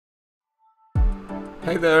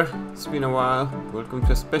Hey there, it's been a while. Welcome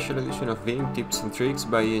to a special edition of BIM Tips and Tricks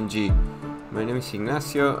by ING. My name is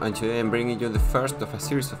Ignacio and today I'm bringing you the first of a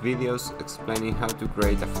series of videos explaining how to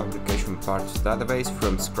create a fabrication parts database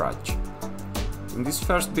from scratch. In this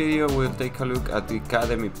first video we'll take a look at the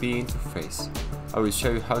CADMEP interface. I will show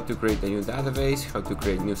you how to create a new database, how to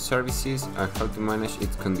create new services and how to manage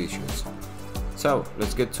its conditions. So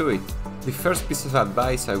let's get to it. The first piece of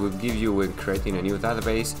advice I would give you when creating a new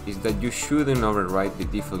database is that you shouldn't overwrite the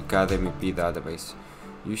default CADMEP database.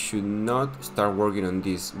 You should not start working on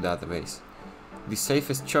this database. The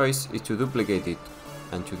safest choice is to duplicate it,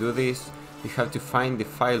 and to do this you have to find the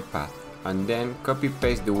file path and then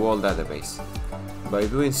copy-paste the whole database. By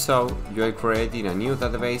doing so, you are creating a new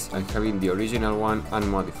database and having the original one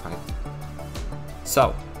unmodified.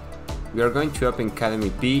 So, we are going to open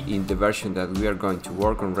CADMEP in the version that we are going to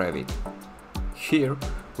work on Revit. Here,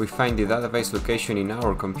 we find the database location in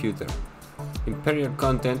our computer. Imperial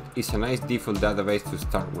Content is a nice default database to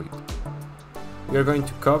start with. We are going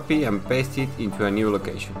to copy and paste it into a new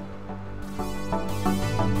location.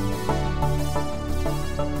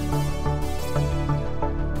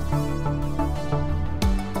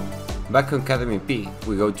 Back on CADMEP,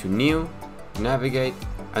 we go to New, Navigate,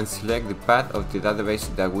 and select the path of the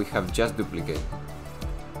database that we have just duplicated.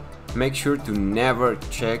 Make sure to never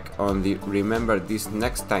check on the Remember this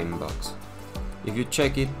next time box. If you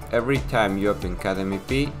check it every time you open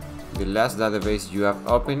CADMEP, the last database you have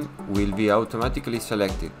opened will be automatically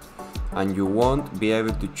selected and you won't be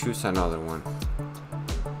able to choose another one.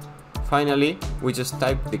 Finally, we just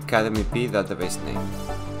type the CADMEP database name.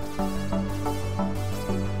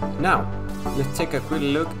 Now, let's take a quick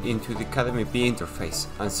look into the CADMEP interface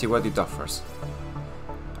and see what it offers.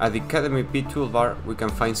 At the CADMEP toolbar we can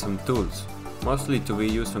find some tools, mostly to be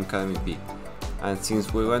used on CADMEP, and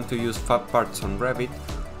since we want to use Fab Parts on Revit,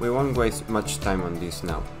 we won't waste much time on this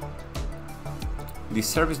now. The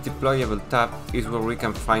Service Deployable tab is where we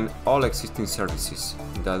can find all existing services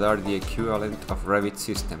that are the equivalent of Revit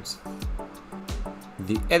systems.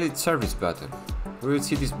 The Edit Service button. We will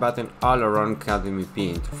see this button all around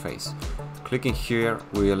CADMEP interface. Clicking here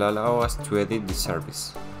will allow us to edit the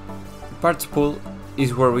service. The Parts pool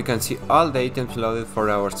is where we can see all the items loaded for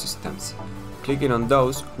our systems. Clicking on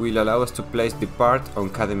those will allow us to place the part on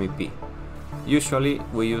CADMEP. Usually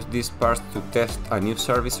we use these parts to test a new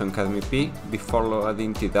service on CADMEP before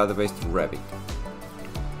loading the database to Revit.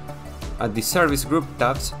 At the Service Group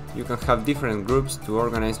tabs, you can have different groups to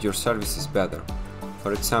organize your services better.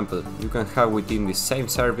 For example, you can have within the same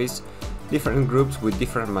service different groups with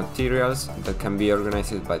different materials that can be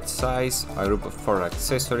organized by size, a group for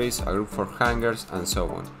accessories, a group for hangers, and so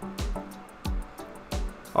on.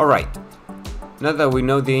 Alright, now that we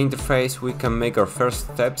know the interface, we can make our first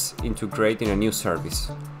steps into creating a new service.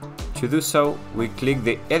 To do so, we click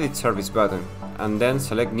the Edit Service button and then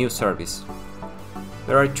select New Service.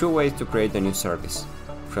 There are two ways to create a new service,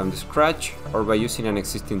 from the scratch or by using an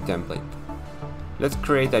existing template. Let's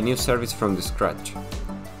create a new service from the scratch.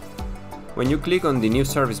 When you click on the New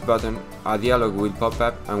Service button, a dialog will pop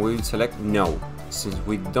up and we will select No, since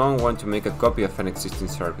we don't want to make a copy of an existing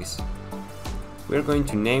service. We are going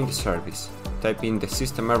to name the service, type in the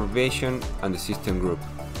system abbreviation and the system group.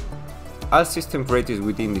 All systems created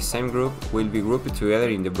within the same group will be grouped together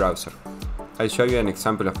in the browser. I'll show you an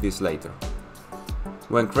example of this later.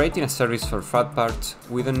 When creating a service for Fab Parts,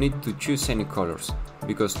 we don't need to choose any colors,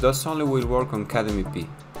 because those only will work on CADMEP.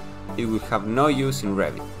 It will have no use in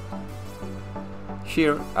Revit.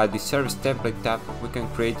 Here, at the Service Template tab, we can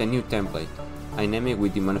create a new template and name it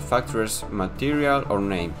with the manufacturer's material or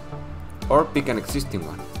name, or pick an existing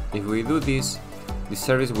one. If we do this, the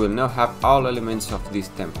service will now have all elements of this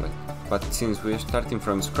template, but since we are starting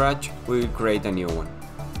from scratch, we will create a new one.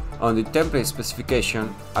 On the template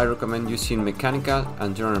specification, I recommend using mechanical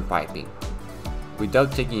and general piping,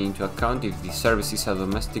 without taking into account if the service is a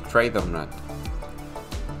domestic trade or not.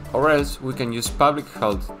 Or else we can use public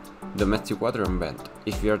health, domestic water and vent,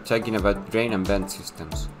 if we are talking about drain and vent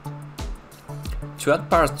systems. To add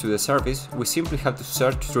parts to the service, we simply have to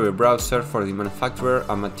search through a browser for the manufacturer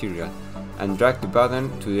and material, and drag the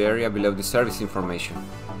button to the area below the service information.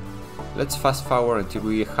 Let's fast forward until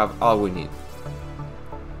we have all we need.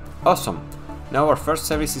 Awesome! Now our first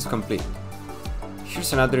service is complete.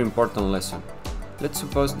 Here's another important lesson. Let's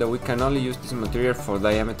suppose that we can only use this material for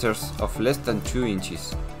diameters of less than 2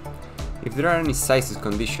 inches. If there are any sizes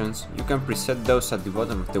conditions, you can preset those at the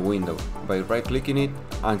bottom of the window by right-clicking it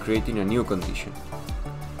and creating a new condition.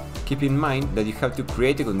 Keep in mind that you have to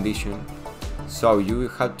create a condition, so you will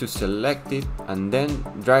have to select it and then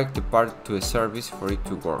drag the part to a service for it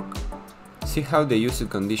to work. See how the used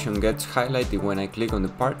condition gets highlighted when I click on the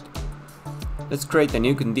part? Let's create a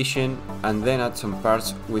new condition and then add some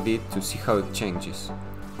parts with it to see how it changes.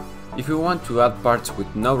 If we want to add parts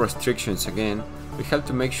with no restrictions again, we have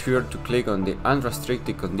to make sure to click on the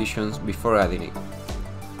unrestricted conditions before adding it.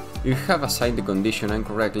 If you have assigned the condition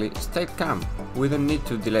incorrectly, stay calm, we don't need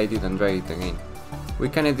to delete it and drag it again. We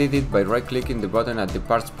can edit it by right-clicking the button at the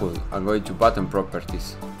parts pool and going to button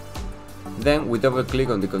properties. Then we double-click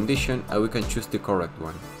on the condition and we can choose the correct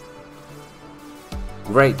one.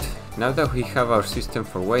 Great! Now that we have our system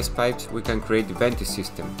for waste pipes, we can create the venting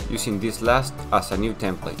system, using this last as a new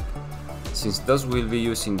template, since those will be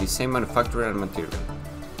using the same manufacturer and material.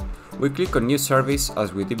 We click on New Service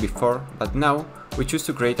as we did before, but now we choose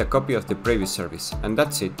to create a copy of the previous service, and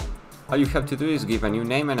that's it. All you have to do is give a new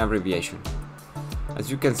name and abbreviation. As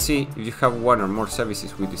you can see, if you have one or more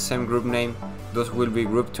services with the same group name, those will be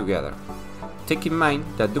grouped together. Take in mind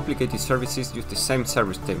that duplicated services use the same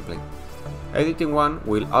service template. Editing one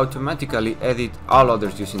will automatically edit all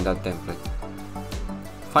others using that template.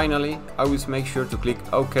 Finally, always make sure to click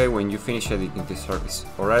OK when you finish editing the service,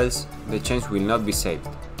 or else the change will not be saved.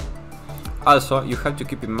 Also, you have to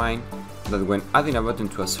keep in mind that when adding a button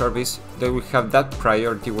to a service, they will have that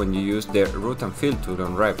priority when you use the Root and Fill tool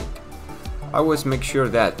on Revit. Always make sure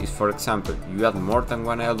that if, for example, you add more than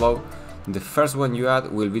one elbow, the first one you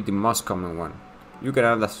add will be the most common one. You can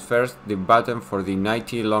add as first the button for the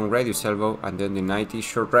 90 long radius elbow and then the 90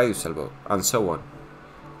 short radius elbow, and so on.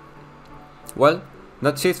 Well,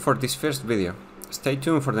 that's it for this first video. Stay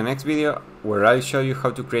tuned for the next video where I'll show you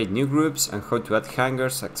how to create new groups and how to add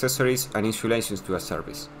hangers, accessories and insulations to a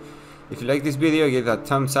service. If you like this video, give it a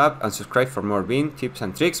thumbs up and subscribe for more BIM tips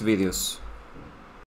and tricks videos.